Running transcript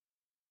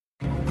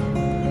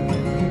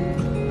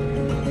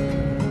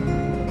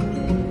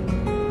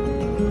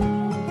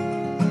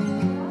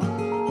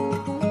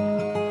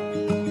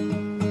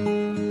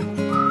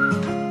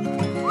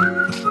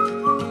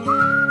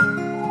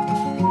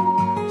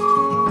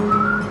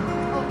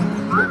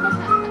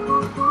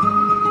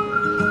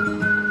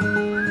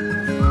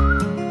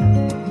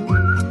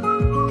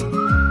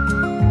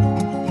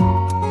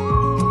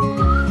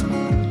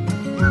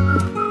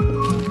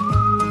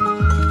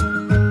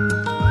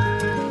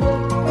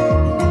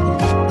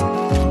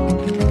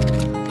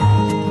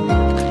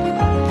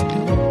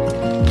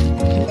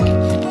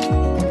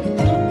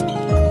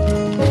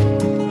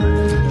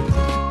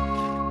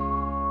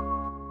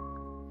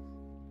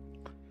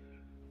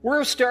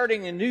we're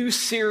starting a new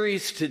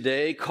series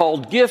today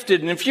called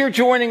Gifted. And if you're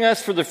joining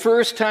us for the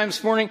first time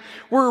this morning,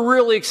 we're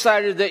really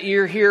excited that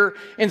you're here.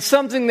 And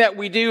something that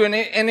we do,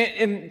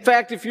 in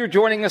fact, if you're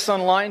joining us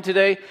online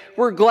today,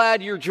 we're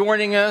glad you're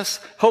joining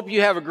us. Hope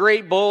you have a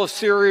great bowl of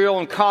cereal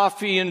and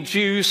coffee and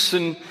juice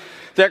and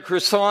that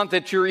croissant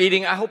that you're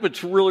eating. I hope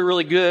it's really,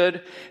 really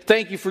good.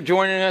 Thank you for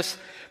joining us.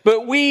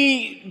 But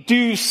we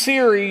do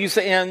series,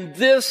 and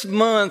this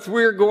month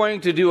we're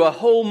going to do a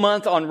whole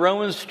month on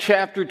Romans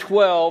chapter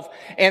 12,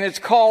 and it's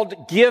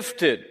called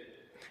Gifted.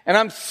 And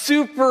I'm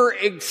super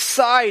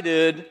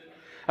excited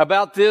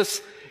about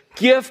this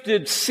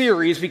Gifted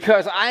series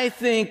because I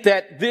think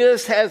that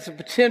this has the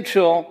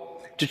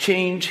potential to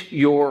change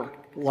your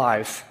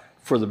life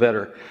for the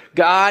better.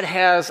 God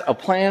has a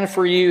plan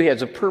for you, He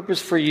has a purpose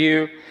for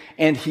you,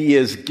 and He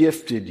has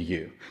gifted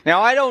you.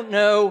 Now, I don't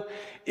know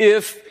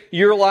if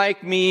you're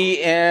like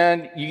me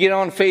and you get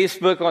on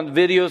Facebook, on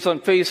videos on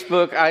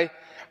Facebook.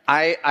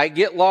 I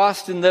get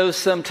lost in those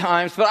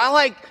sometimes, but I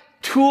like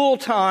tool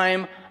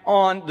time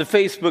on the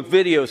Facebook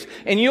videos.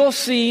 And you'll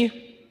see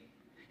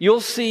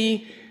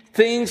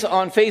things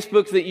on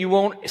Facebook that you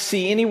won't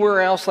see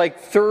anywhere else,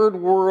 like third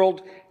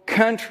world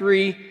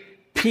country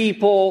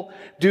people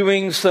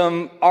doing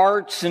some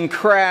arts and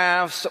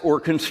crafts or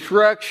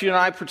construction.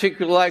 I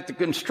particularly like the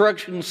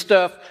construction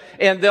stuff.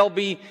 And they'll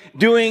be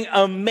doing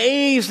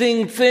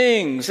amazing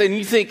things. And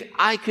you think,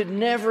 I could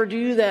never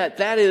do that.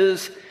 That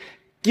is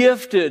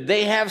gifted.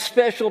 They have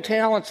special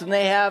talents and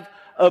they have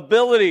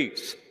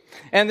abilities.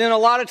 And then a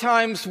lot of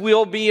times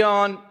we'll be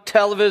on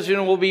television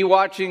and we'll be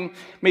watching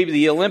maybe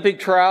the Olympic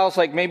trials,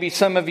 like maybe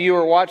some of you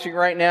are watching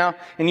right now,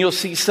 and you'll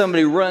see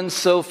somebody run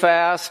so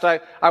fast.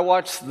 I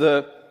watched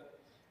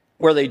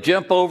where they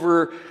jump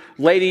over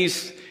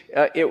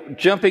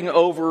jumping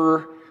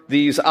over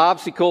these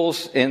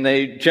obstacles, and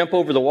they jump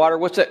over the water.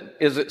 What's that?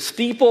 Is it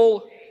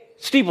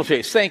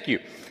steeplechase? Thank you.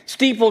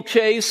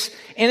 Steeplechase,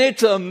 and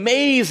it's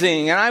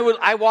amazing. And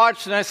I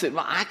watched and I said,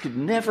 well, I could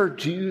never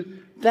do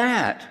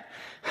that.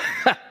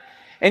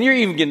 And you're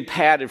even getting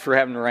patted for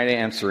having the right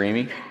answer,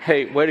 Amy.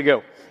 Hey, way to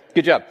go.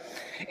 Good job.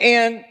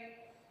 And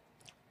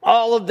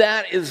all of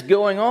that is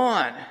going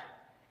on.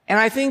 And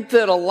I think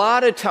that a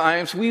lot of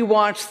times we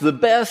watch the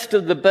best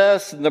of the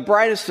best and the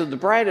brightest of the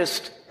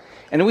brightest,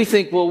 and we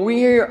think, well,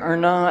 we are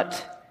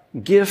not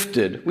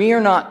gifted. We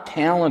are not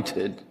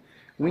talented.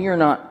 We are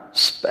not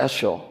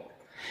special.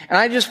 And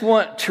I just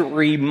want to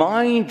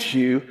remind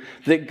you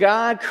that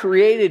God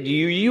created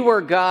you. You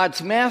are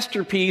God's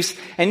masterpiece.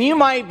 And you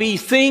might be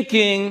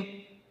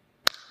thinking,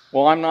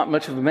 well, I'm not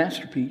much of a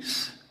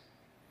masterpiece.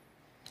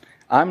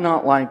 I'm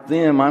not like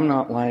them. I'm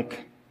not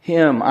like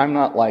him. I'm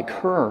not like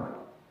her.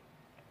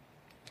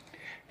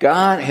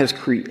 God has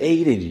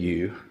created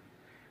you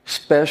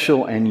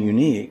special and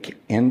unique,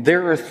 and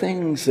there are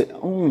things that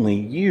only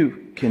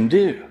you can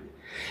do.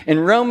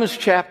 And Romans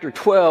chapter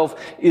 12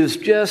 is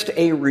just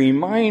a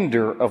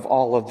reminder of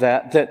all of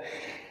that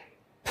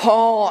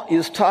Paul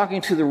is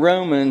talking to the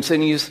Romans,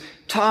 and he's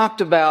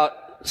talked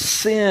about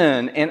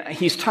sin, and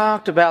he's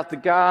talked about the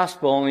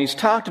gospel, and he's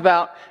talked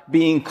about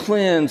being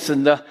cleansed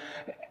and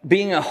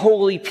being a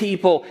holy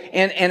people,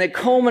 and it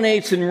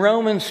culminates in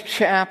Romans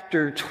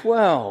chapter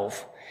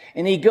 12.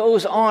 And he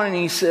goes on and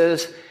he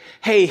says,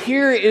 hey,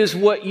 here is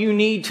what you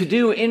need to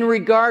do in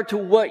regard to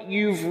what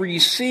you've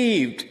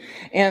received.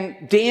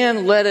 And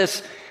Dan led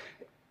us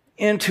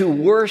into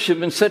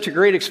worship in such a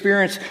great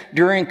experience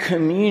during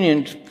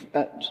communion,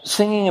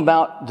 singing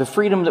about the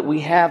freedom that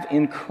we have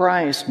in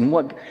Christ and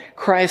what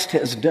Christ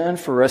has done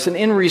for us. And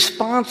in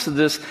response to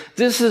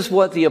this is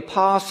what the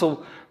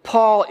Apostle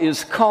Paul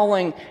is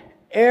calling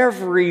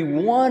every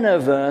one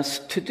of us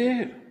to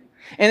do.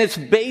 And it's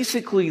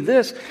basically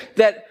this,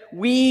 that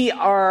we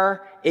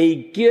are a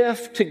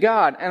gift to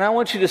God. And I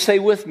want you to say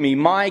with me,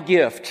 my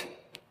gift.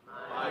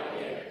 My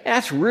gift.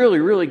 That's really,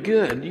 really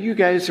good. You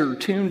guys are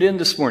tuned in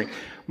this morning.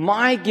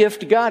 My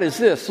gift to God is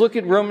this. Look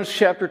at Romans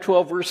chapter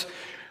 12,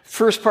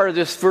 first part of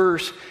this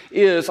verse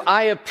is,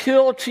 I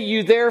appeal to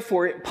you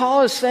therefore.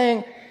 Paul is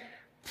saying,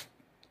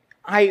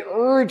 I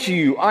urge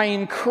you, I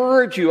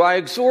encourage you, I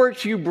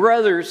exhort you,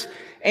 brothers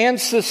and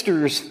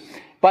sisters,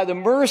 by the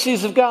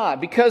mercies of God,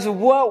 because of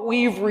what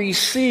we've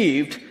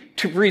received,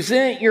 to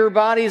present your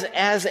bodies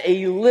as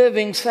a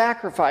living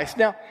sacrifice.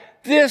 Now,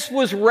 this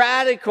was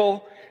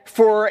radical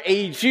for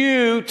a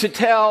Jew to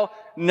tell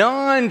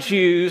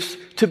non-Jews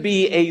to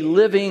be a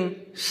living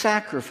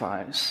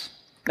sacrifice.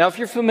 Now, if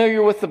you're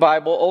familiar with the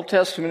Bible, Old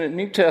Testament and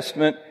New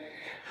Testament,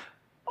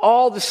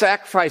 all the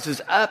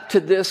sacrifices up to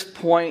this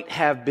point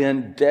have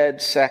been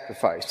dead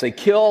sacrifice. They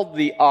killed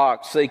the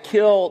ox, they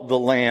killed the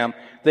lamb,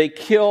 they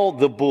killed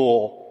the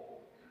bull,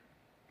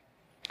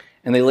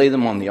 and they lay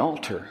them on the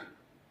altar.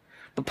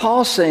 But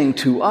Paul's saying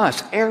to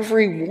us,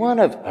 every one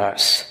of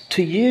us,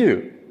 to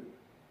you,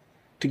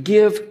 to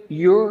give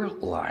your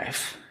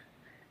life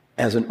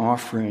as an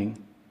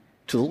offering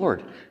to the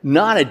Lord.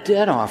 Not a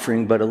dead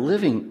offering, but a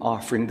living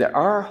offering, that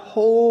our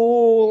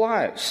whole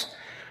lives,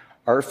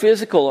 our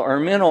physical, our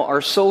mental,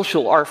 our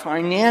social, our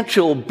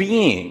financial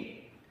being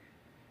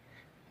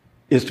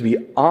is to be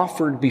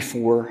offered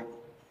before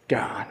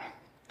God.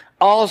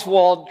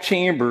 Oswald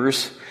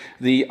Chambers,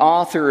 the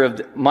author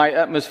of My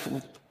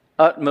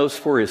Utmost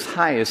for His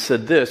Highest,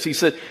 said this. He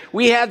said,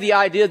 "We have the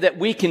idea that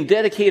we can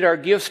dedicate our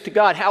gifts to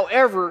God.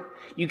 However,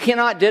 you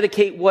cannot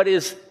dedicate what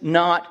is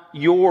not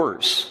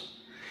yours.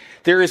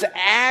 There is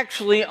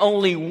actually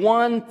only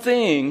one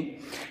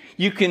thing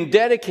you can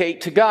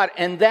dedicate to God,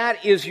 and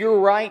that is your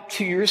right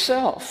to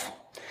yourself.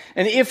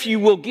 And if you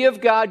will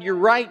give God your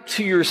right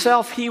to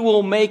yourself, He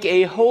will make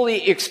a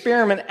holy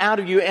experiment out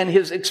of you, and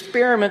His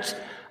experiments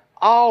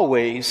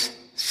always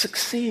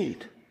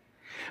succeed.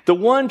 The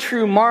one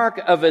true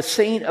mark of a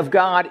saint of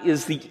God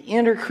is the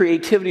inner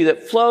creativity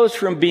that flows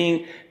from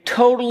being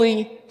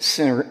totally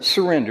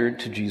surrendered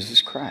to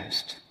Jesus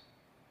Christ."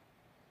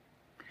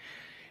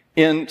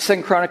 In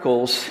 2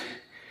 Chronicles,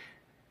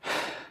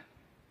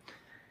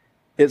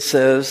 it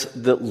says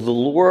that the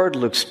Lord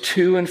looks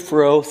to and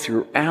fro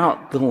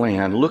throughout the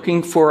land,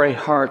 looking for a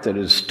heart that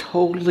is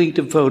totally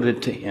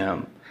devoted to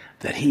Him,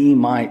 that He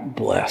might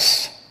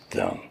bless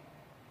them.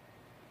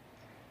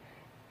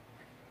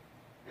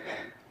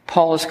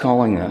 Paul is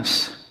calling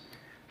us,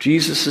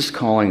 Jesus is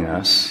calling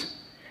us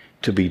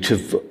to be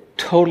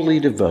totally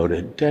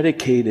devoted,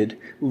 dedicated,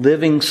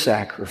 living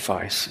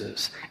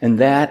sacrifices. And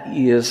that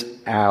is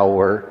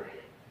our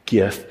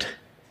gift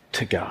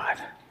to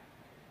God.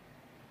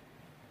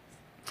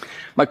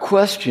 My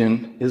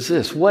question is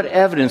this: what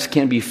evidence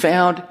can be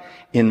found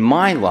in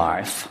my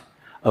life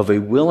of a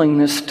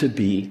willingness to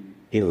be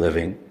a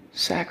living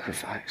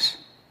sacrifice?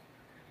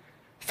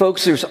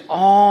 Folks, there's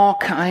all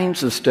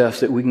kinds of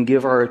stuff that we can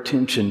give our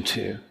attention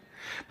to,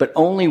 but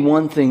only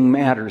one thing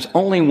matters.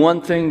 Only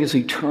one thing is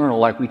eternal,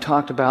 like we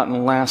talked about in the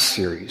last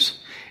series,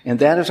 and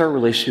that is our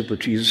relationship with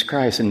Jesus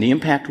Christ and the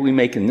impact we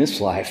make in this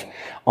life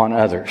on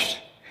others.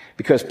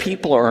 Because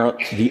people are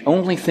the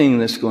only thing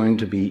that's going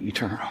to be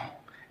eternal.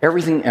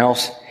 Everything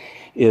else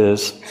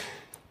is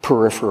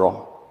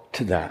peripheral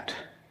to that.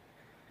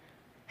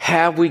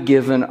 Have we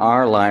given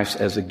our lives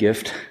as a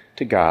gift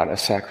to God, a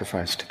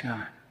sacrifice to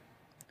God?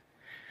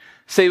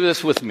 Say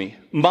this with me.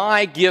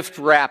 My gift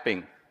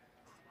wrapping.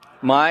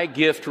 My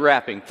gift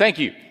wrapping. Thank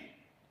you.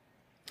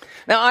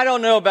 Now, I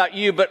don't know about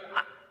you, but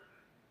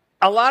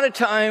a lot of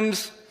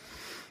times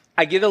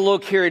I get a little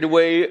carried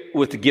away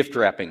with the gift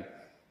wrapping.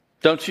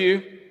 Don't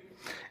you?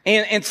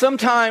 And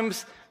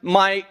sometimes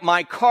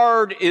my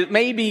card, it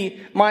may be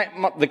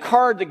the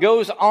card that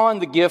goes on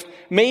the gift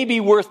may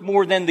be worth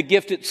more than the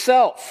gift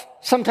itself.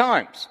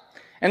 Sometimes.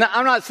 And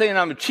I'm not saying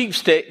I'm a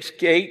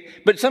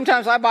cheapskate, but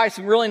sometimes I buy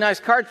some really nice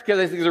cards because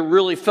I think they're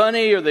really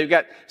funny, or they've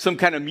got some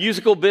kind of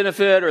musical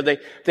benefit, or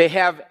they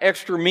have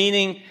extra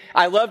meaning.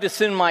 I love to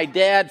send my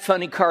dad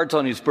funny cards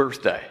on his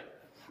birthday.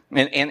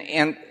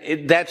 And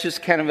that's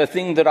just kind of a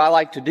thing that I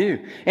like to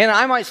do. And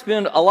I might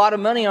spend a lot of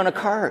money on a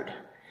card,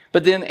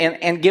 but then,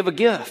 and give a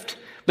gift.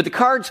 But the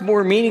card's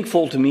more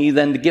meaningful to me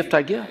than the gift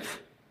I give.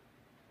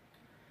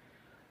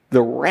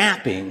 The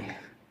wrapping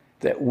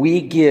that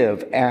we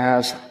give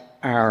as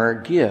our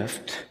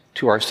gift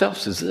to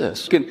ourselves is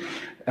this.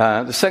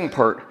 The second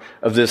part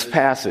of this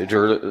passage,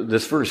 or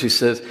this verse, he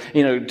says,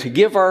 to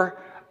give our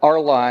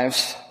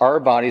lives, our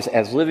bodies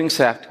as living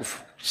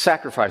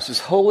sacrifices,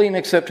 holy and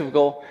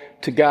acceptable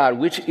to God,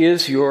 which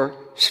is your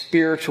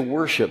spiritual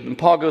worship. And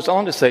Paul goes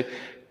on to say,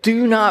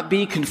 do not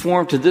be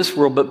conformed to this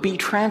world, but be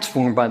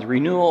transformed by the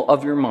renewal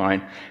of your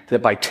mind,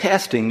 that by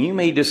testing you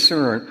may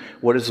discern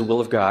what is the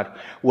will of God,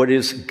 what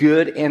is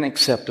good and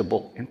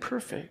acceptable and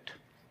perfect.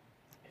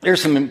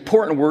 There's some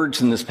important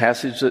words in this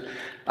passage that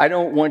I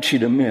don't want you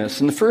to miss.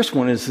 And the first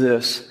one is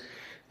this.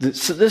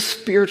 So this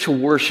spiritual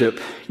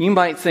worship, you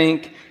might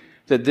think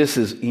that this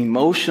is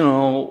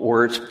emotional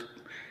or it's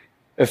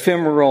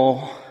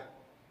ephemeral,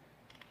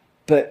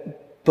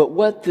 but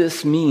what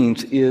this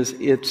means is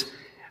it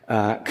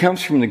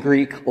comes from the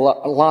Greek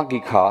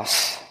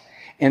logikos,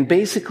 and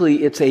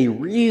basically it's a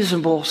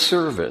reasonable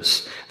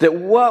service. That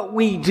what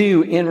we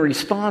do in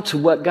response to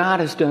what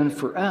God has done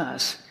for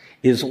us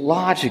is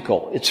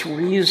logical, it's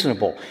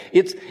reasonable,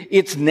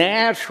 it's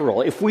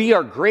natural. If we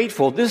are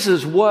grateful, this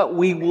is what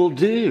we will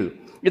do.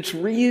 It's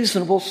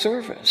reasonable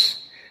service.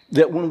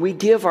 That when we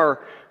give our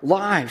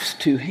lives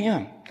to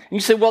Him. And you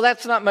say, well,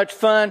 that's not much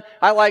fun.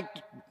 I like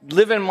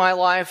living my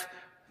life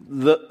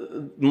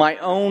my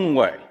own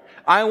way.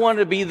 I want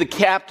to be the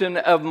captain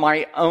of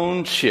my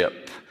own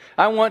ship.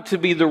 I want to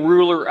be the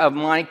ruler of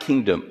my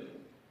kingdom.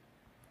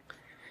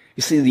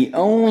 You see, the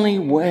only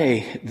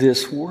way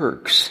this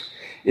works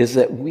is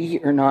that we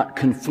are not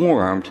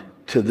conformed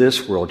to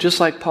this world, just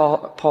like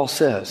Paul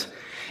says.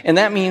 And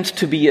that means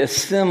to be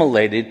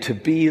assimilated, to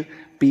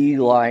be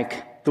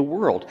like the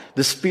world,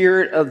 the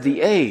spirit of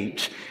the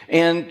age.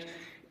 And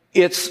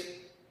it's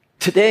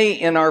today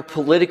in our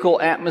political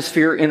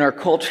atmosphere, in our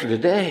culture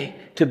today,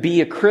 to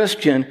be a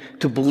Christian,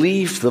 to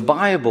believe the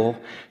Bible,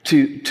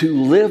 to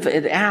live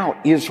it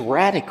out is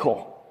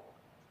radical.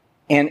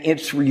 And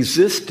it's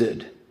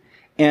resisted.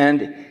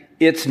 And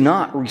it's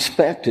not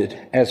respected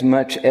as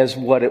much as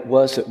what it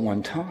was at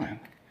one time.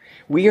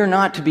 We are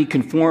not to be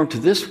conformed to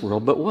this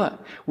world, but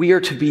what? We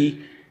are to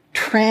be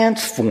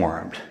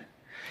transformed.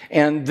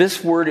 And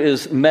this word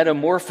is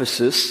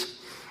metamorphosis.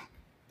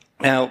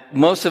 Now,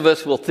 most of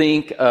us will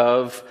think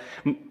of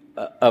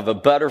a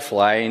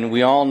butterfly, and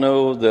we all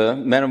know the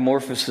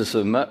metamorphosis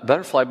of a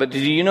butterfly, but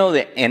did you know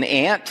that an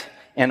ant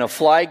and a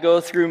fly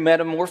go through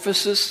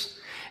metamorphosis?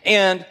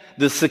 And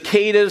the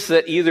cicadas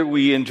that either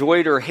we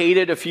enjoyed or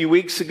hated a few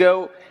weeks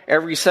ago,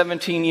 every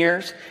 17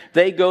 years,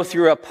 they go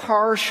through a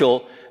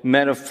partial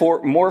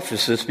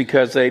metamorphosis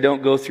because they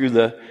don't go through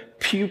the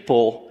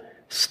pupal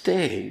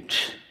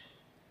stage.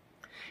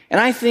 And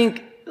I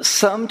think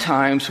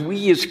sometimes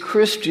we as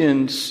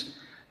Christians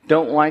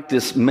don't like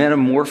this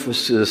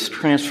metamorphosis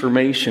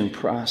transformation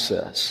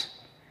process.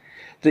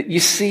 That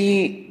you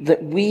see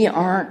that we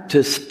aren't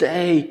to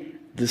stay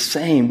the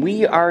same.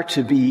 We are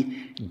to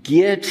be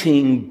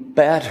getting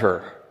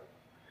better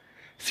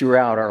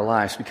throughout our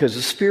lives because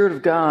the Spirit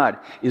of God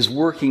is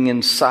working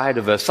inside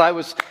of us. I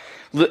was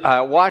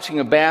watching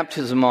a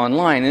baptism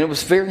online, and it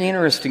was very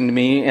interesting to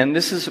me, and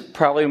this is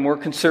probably a more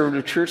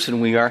conservative church than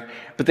we are,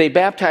 but they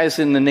baptized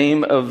in the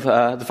name of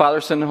the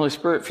Father, Son, and Holy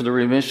Spirit for the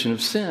remission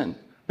of sin.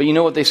 But you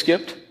know what they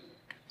skipped?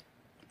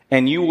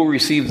 And you will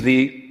receive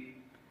the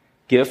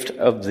gift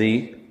of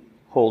the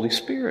Holy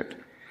Spirit.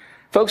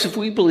 Folks, if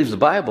we believe the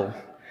Bible,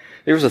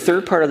 there's a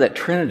third part of that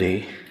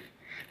Trinity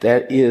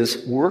that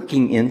is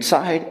working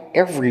inside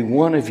every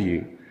one of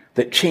you,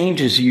 that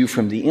changes you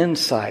from the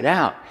inside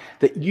out,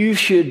 that you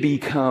should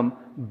become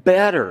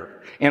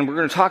better. And we're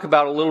going to talk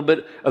about a little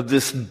bit of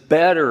this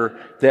better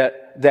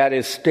that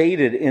is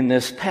stated in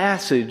this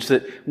passage,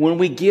 that when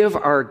we give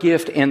our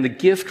gift and the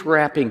gift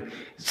wrapping,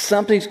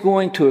 something's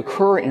going to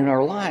occur in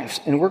our lives,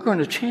 and we're going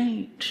to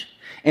change.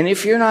 And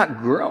if you're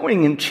not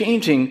growing and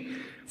changing,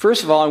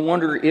 first of all, I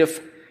wonder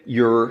if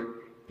you're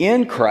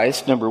in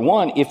Christ, number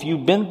one, if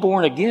you've been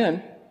born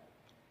again,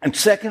 and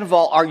second of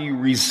all, are you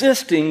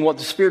resisting what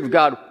the Spirit of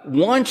God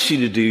wants you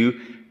to do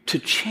to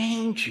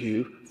change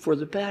you for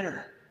the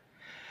better?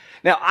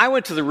 Now, I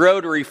went to the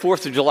Rotary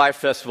 4th of July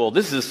Festival.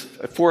 This is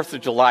 4th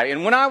of July.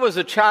 And when I was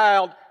a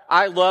child,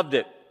 I loved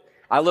it.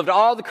 I loved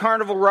all the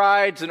carnival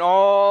rides and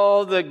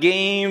all the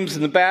games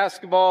and the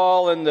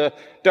basketball and the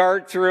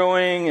dart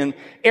throwing and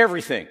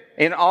everything.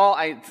 And all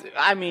the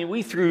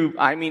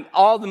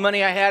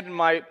money I had in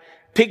my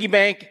piggy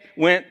bank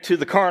went to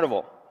the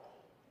carnival.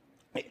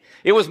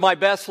 It was my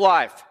best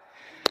life.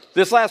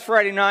 This last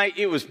Friday night,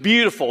 it was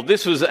beautiful.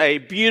 This was a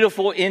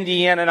beautiful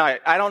Indiana night.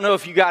 I don't know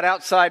if you got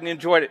outside and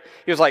enjoyed it.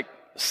 It was like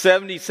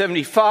 70,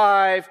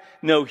 75,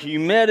 no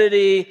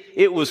humidity.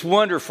 It was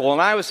wonderful.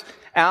 And I was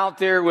out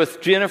there with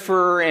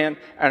Jennifer and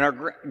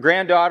our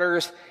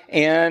granddaughters,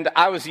 and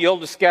I was the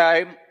oldest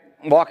guy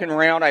walking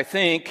around, I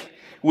think,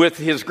 with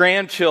his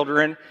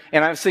grandchildren.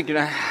 And I was thinking,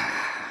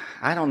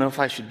 I don't know if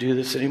I should do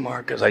this anymore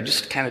because I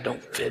just kind of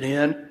don't fit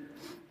in.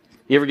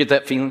 You ever get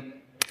that feeling?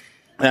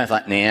 And I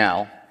thought,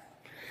 nah,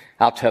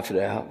 I'll tough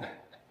it out.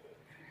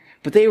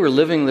 But they were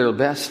living their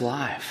best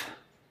life.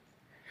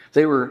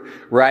 They were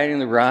riding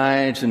the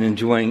rides and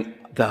enjoying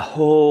the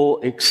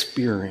whole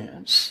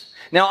experience.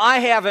 Now, I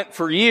haven't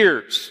for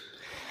years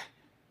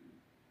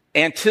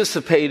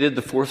anticipated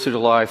the 4th of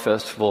July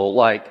festival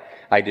like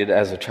I did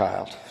as a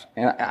child.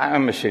 And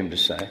I'm ashamed to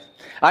say.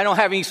 I don't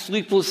have any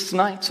sleepless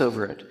nights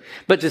over it.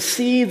 But to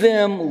see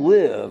them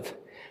live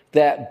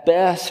that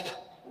best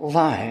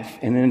life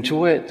and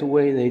enjoy it the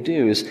way they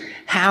do is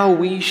how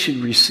we should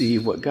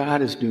receive what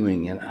God is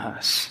doing in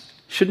us.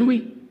 Shouldn't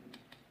we?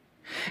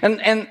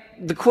 And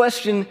the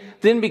question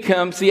then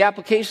becomes, the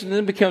application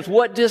then becomes,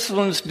 what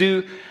disciplines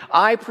do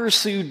I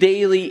pursue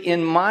daily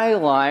in my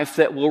life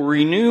that will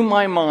renew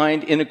my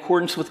mind in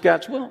accordance with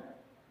God's will?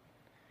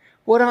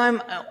 What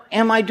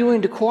am I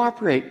doing to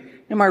cooperate?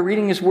 Am I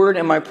reading His Word?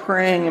 Am I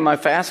praying? Am I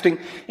fasting?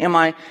 Am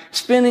I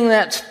spending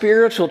that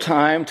spiritual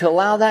time to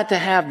allow that to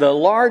have the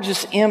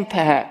largest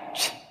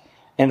impact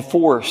and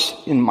force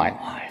in my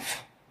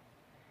life?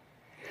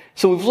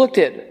 So we've looked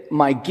at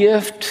my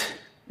gift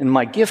and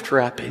my gift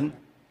wrapping,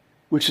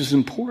 which is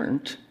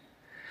important.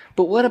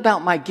 But what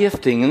about my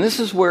gifting? And this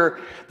is where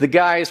the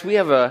guys, we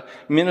have a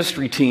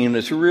ministry team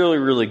that's really,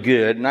 really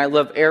good. And I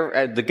love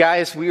the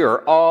guys, we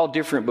are all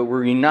different, but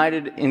we're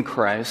united in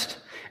Christ.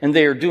 And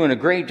they are doing a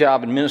great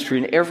job in ministry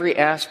in every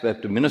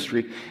aspect of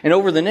ministry. And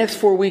over the next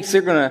 4 weeks,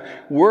 they're going to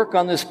work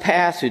on this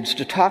passage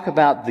to talk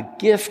about the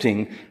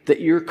gifting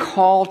that you're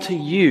called to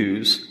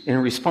use in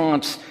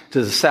response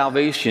to the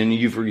salvation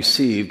you've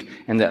received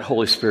and that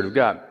Holy Spirit of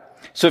God.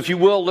 So if you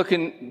will, look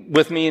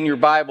with me in your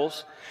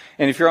Bibles.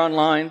 And if you're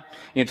online,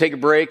 take a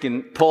break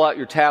and pull out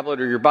your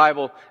tablet or your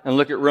Bible and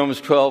look at Romans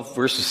 12,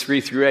 verses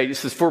 3 through 8. It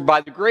says, "For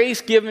by the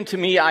grace given to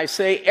me, I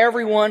say,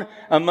 everyone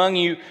among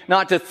you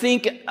not to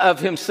think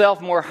of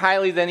himself more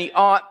highly than he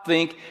ought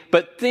think,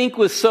 but think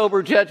with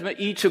sober judgment,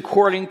 each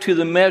according to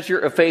the measure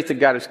of faith that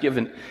God has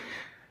given,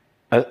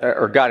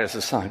 or God has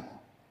assigned."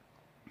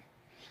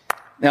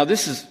 Now,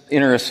 this is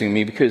interesting to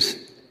me because,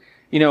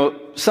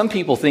 some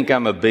people think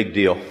I'm a big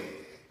deal.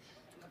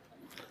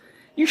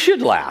 You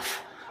should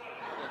laugh.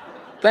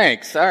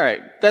 Thanks. All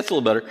right. That's a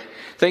little better.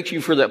 Thank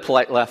you for that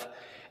polite laugh.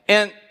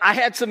 And I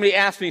had somebody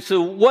ask me,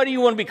 so what do you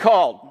want to be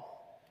called?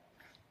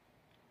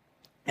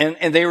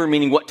 And they were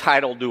meaning, what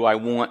title do I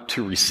want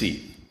to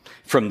receive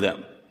from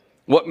them?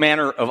 What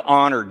manner of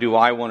honor do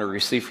I want to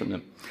receive from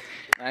them?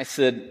 And I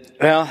said,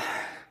 well,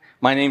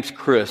 my name's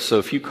Chris, so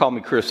if you call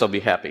me Chris, I'll be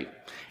happy.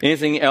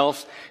 Anything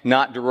else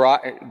not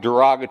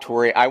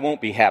derogatory, I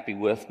won't be happy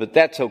with, but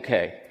that's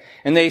okay.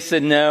 And they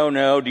said,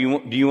 no, do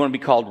you want to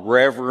be called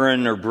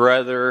reverend or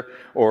brother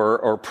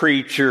or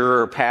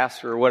preacher or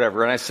pastor or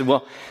whatever? And I said,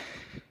 well,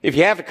 if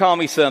you have to call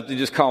me something,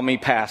 just call me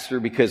pastor,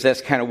 because that's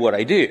kind of what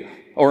I do.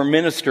 Or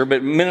minister,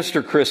 but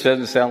Minister Chris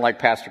doesn't sound like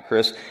Pastor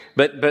Chris.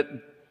 But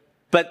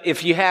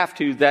if you have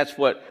to,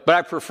 but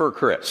I prefer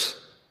Chris.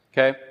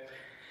 Okay?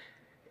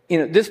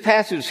 This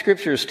passage of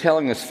Scripture is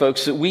telling us,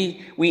 folks, that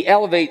we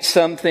elevate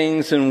some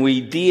things and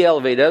we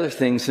de-elevate other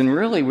things, and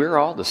really we're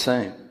all the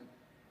same.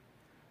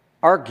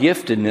 Our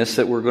giftedness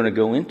that we're going to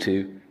go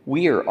into,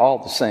 we are all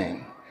the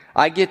same.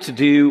 I get to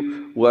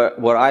do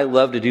what I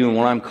love to do and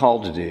what I'm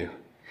called to do.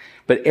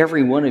 But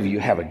every one of you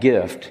have a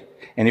gift.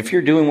 And if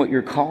you're doing what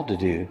you're called to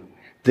do,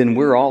 then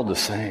we're all the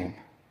same.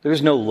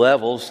 There's no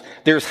levels.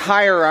 There's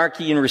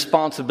hierarchy and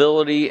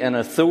responsibility and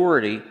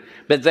authority,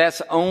 but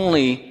that's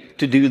only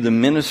to do the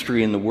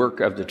ministry and the work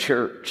of the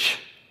church.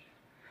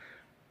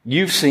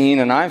 You've seen,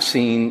 and I've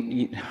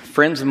seen,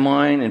 friends of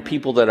mine and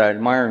people that I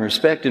admire and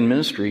respect in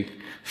ministry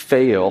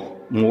fail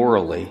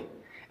morally,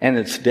 and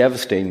it's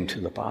devastating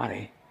to the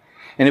body.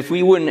 And if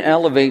we wouldn't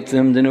elevate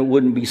them, then it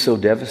wouldn't be so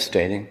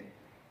devastating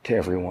to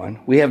everyone.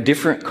 We have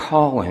different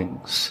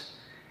callings,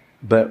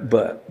 but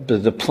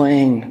the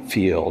playing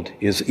field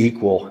is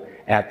equal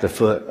at the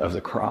foot of the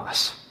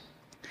cross.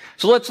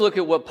 So let's look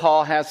at what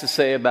Paul has to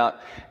say about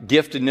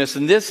giftedness.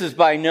 And this is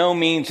by no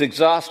means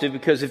exhaustive,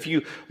 because if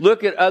you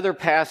look at other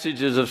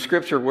passages of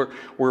Scripture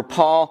where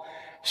Paul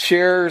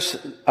shares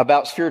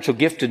about spiritual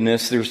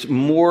giftedness, there's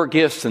more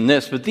gifts than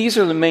this, but these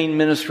are the main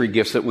ministry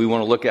gifts that we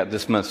want to look at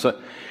this month.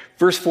 So,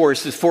 verse 4, it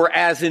says, "For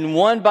as in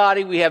one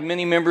body we have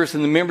many members,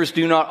 and the members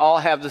do not all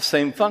have the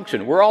same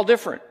function." We're all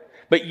different,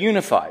 but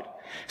unified.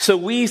 "So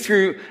we,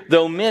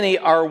 though many,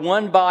 are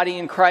one body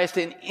in Christ,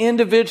 and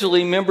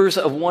individually members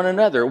of one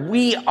another."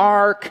 We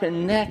are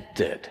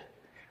connected.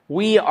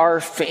 We are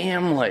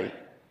family.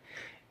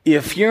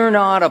 If you're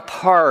not a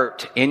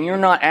part and you're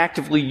not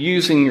actively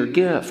using your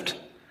gift,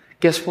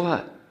 guess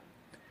what?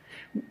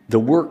 The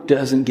work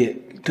doesn't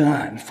get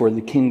done for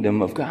the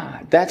kingdom of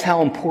God. That's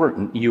how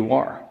important you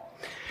are.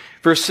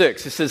 Verse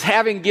 6, it says,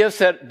 "Having gifts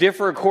that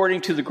differ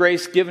according to the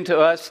grace given to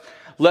us,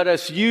 let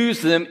us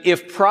use them,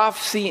 if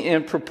prophecy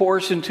in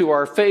proportion to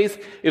our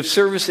faith, if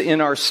service in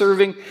our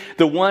serving,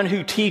 the one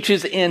who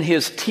teaches in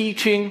his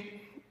teaching,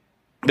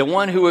 the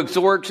one who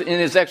exhorts in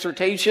his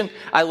exhortation."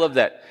 I love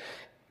that.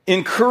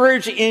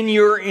 "Encourage in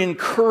your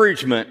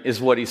encouragement,"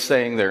 is what he's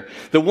saying there.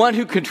 "The one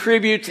who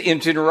contributes in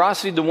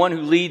generosity, the one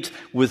who leads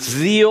with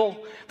zeal,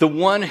 the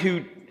one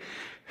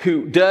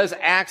who does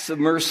acts of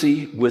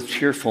mercy with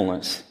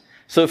cheerfulness."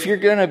 So if you're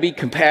going to be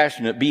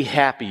compassionate, be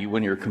happy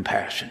when you're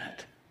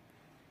compassionate.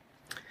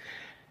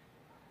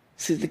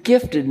 See, the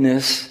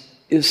giftedness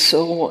is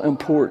so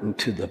important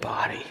to the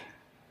body.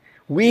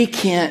 We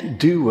can't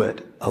do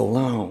it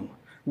alone.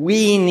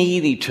 We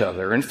need each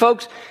other. And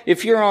folks,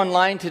 if you're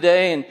online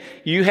today and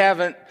you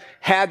haven't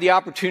had the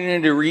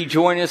opportunity to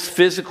rejoin us,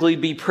 physically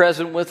be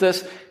present with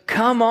us,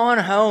 come on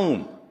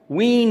home.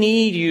 We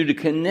need you to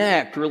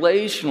connect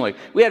relationally.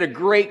 We had a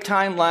great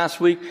time last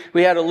week.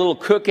 We had a little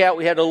cookout.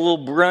 We had a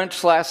little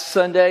brunch last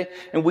Sunday.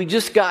 And we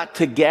just got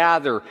to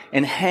gather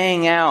and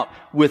hang out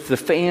with the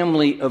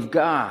family of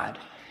God.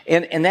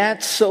 And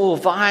that's so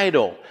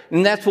vital.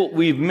 And that's what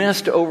we've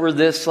missed over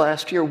this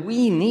last year.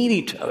 We need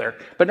each other.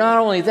 But not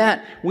only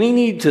that, we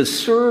need to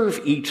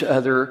serve each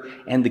other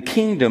and the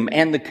kingdom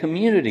and the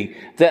community,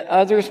 that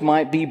others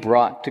might be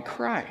brought to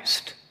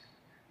Christ.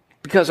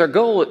 Because our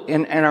goal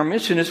and our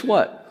mission is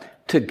what?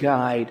 To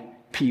guide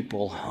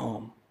people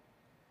home.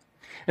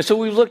 And so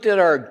we've looked at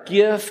our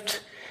gift,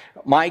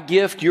 my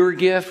gift, your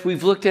gift.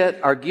 We've looked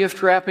at our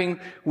gift wrapping.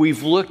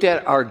 We've looked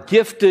at our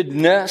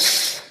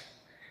giftedness.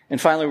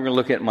 And finally, we're going to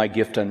look at my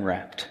gift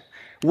unwrapped.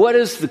 What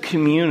does the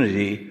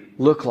community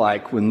look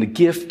like when the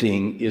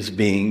gifting is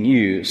being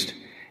used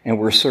and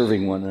we're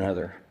serving one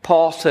another?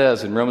 Paul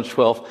says in Romans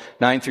 12,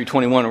 9 through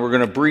 21, and we're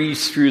going to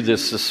breeze through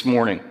this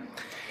morning.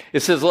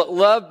 It says, "Let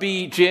love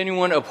be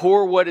genuine,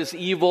 abhor what is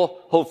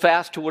evil, hold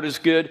fast to what is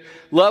good,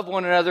 love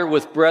one another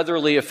with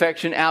brotherly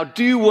affection,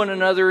 outdo one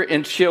another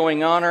in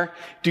showing honor,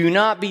 do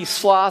not be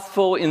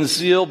slothful in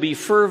zeal, be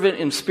fervent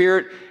in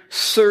spirit,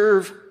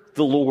 serve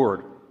the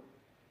Lord.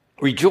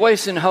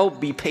 Rejoice in hope,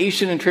 be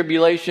patient in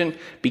tribulation,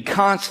 be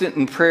constant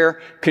in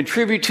prayer,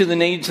 contribute to the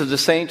needs of the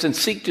saints, and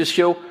seek to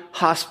show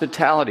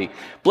hospitality.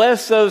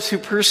 Bless those who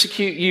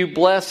persecute you,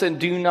 bless and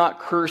do not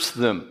curse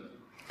them.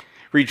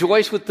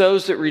 Rejoice with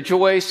those that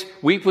rejoice,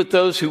 weep with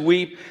those who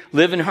weep,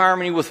 live in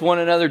harmony with one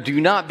another. Do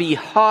not be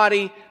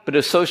haughty, but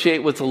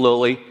associate with the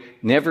lowly.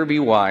 Never be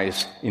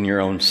wise in your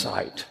own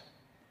sight.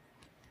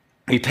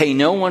 Repay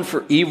no one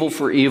for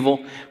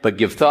evil, but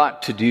give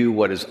thought to do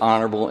what is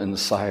honorable in the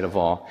sight of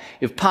all.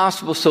 If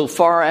possible, so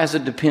far as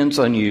it depends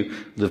on you,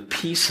 live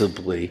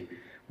peaceably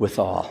with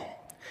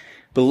all."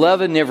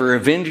 Beloved, never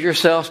avenge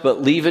yourselves,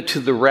 but leave it to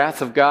the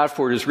wrath of God,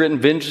 for it is written,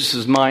 vengeance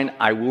is mine,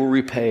 I will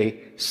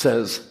repay,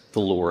 says the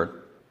Lord.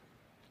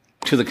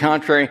 To the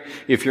contrary,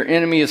 if your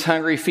enemy is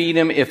hungry, feed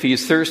him. If he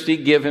is thirsty,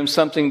 give him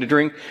something to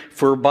drink,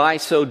 for by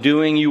so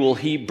doing you will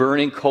heap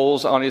burning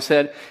coals on his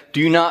head.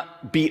 Do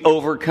not be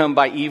overcome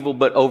by evil,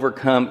 but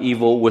overcome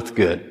evil with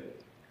good.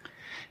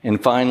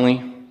 And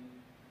finally,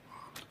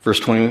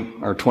 verse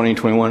 20, or 20,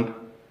 21.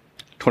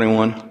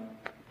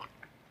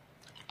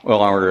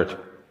 Well, I'll read it.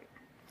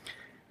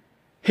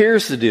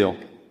 Here's the deal.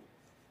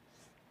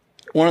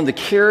 One of the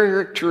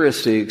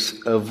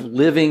characteristics of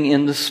living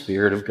in the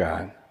Spirit of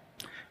God,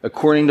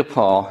 according to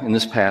Paul in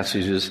this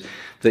passage, is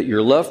that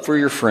your love for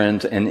your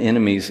friends and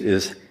enemies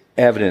is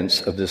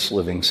evidence of this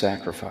living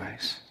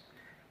sacrifice.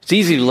 It's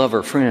easy to love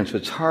our friends,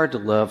 but it's hard to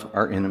love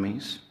our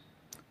enemies.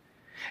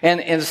 And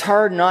it's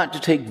hard not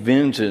to take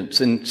vengeance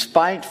and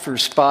spite for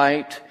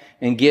spite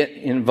and get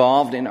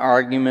involved in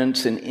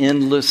arguments and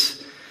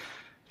endless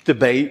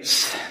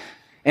debates.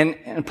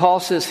 And Paul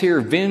says here,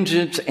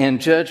 vengeance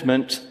and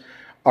judgment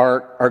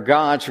are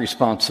God's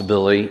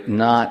responsibility,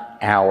 not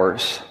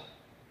ours.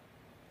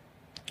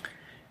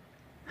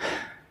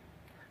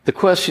 The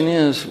question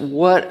is,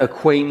 what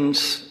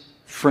acquaintance,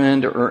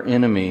 friend, or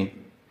enemy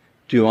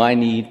do I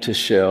need to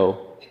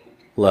show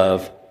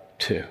love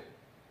to?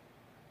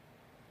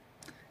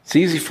 It's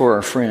easy for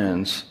our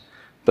friends,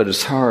 but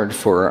it's hard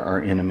for our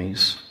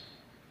enemies.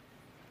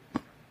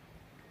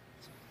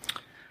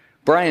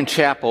 Brian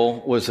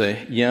Chappell was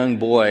a young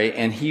boy,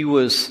 and he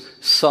was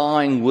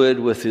sawing wood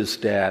with his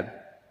dad.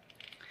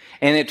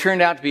 And it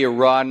turned out to be a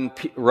rotten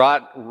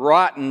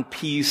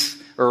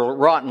piece, or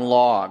rotten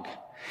log.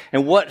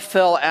 And what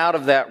fell out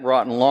of that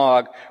rotten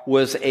log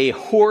was a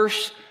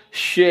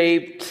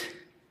horse-shaped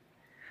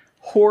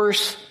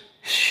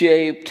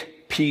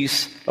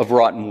piece of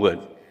rotten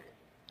wood.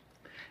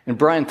 And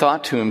Brian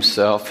thought to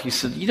himself, he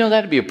said,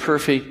 that'd be a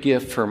perfect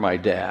gift for my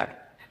dad.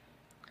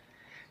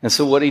 And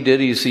so what he did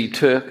is he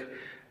took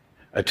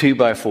a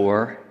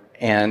 2x4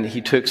 and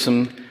he took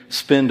some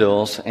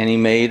spindles and he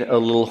made a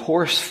little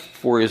horse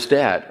for his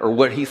dad, or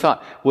what he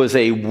thought was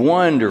a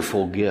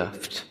wonderful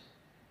gift.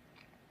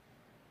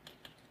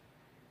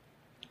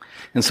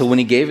 And so when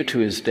he gave it to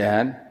his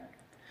dad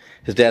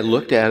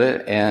looked at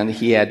it and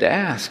he had to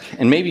ask.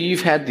 And maybe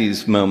you've had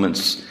these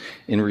moments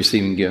in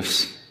receiving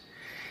gifts.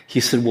 He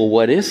said, well,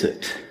 what is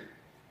it?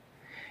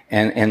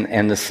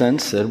 And the son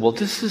said, well,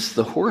 this is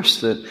the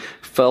horse that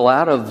fell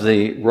out of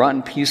the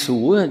rotten piece of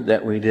wood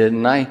that we did.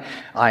 And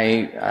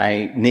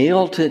I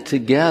nailed it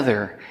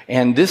together.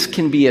 And this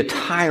can be a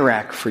tie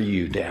rack for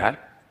you, Dad.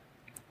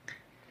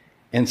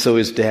 And so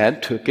his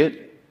dad took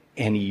it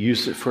and he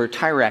used it for a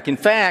tie rack. In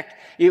fact,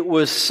 it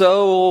was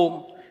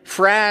so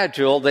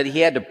fragile that he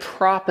had to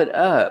prop it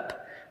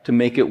up to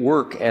make it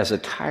work as a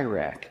tie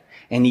rack.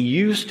 And he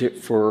used it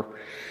for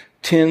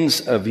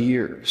tens of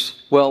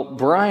years. Well,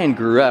 Brian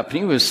grew up, and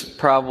he was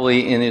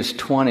probably in his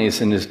 20s,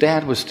 and his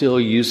dad was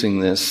still using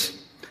this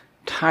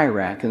tie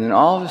rack. And then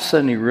all of a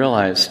sudden he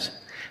realized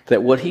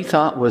that what he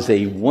thought was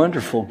a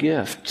wonderful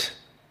gift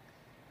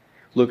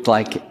looked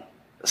like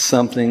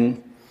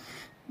something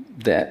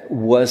that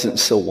wasn't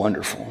so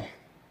wonderful.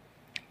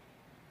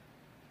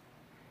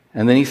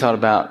 And then he thought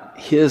about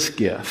his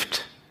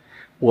gift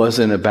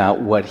wasn't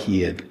about what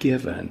he had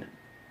given,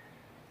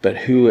 but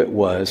who it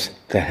was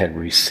that had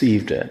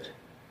received it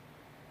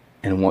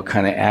and what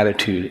kind of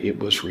attitude it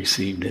was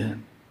received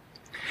in.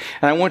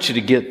 And I want you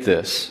to get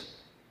this.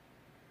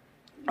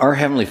 Our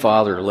Heavenly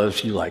Father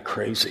loves you like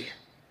crazy.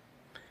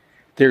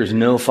 There's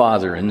no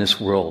father in this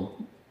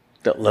world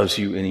that loves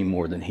you any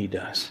more than He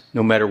does.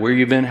 No matter where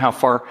you've been, how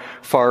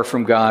far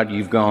from God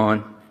you've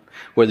gone,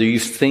 whether you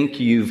think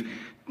you've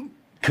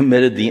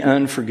committed the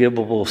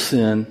unforgivable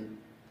sin,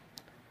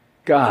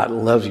 God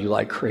loves you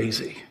like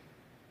crazy.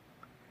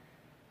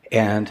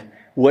 And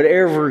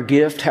whatever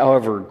gift,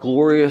 however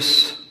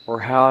glorious or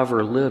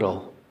however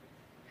little,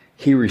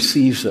 He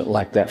receives it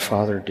like that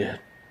Father did,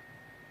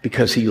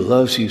 because He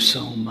loves you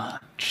so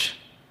much.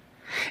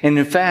 And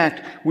in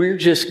fact, we're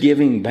just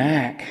giving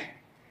back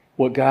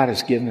what God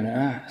has given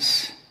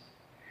us.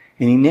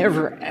 And He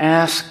never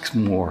asks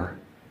more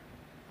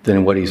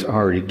than what He's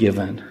already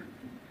given,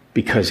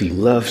 because He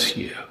loves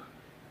you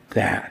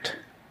that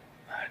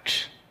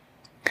much.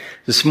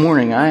 This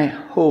morning, I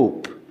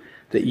hope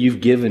that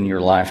you've given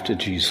your life to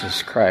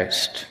Jesus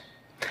Christ.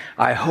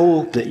 I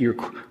hope that you're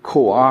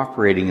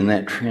cooperating in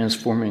that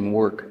transforming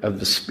work of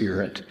the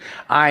Spirit.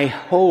 I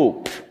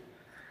hope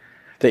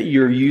that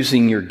you're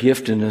using your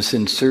giftedness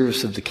in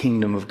service of the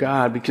kingdom of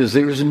God, because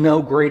there is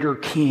no greater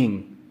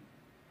king.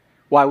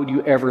 Why would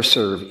you ever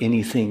serve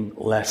anything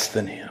less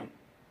than Him?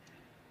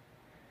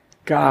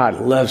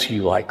 God loves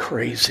you like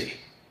crazy.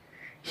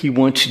 He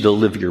wants you to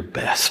live your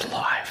best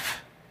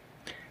life.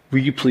 Will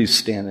you please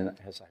stand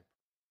as I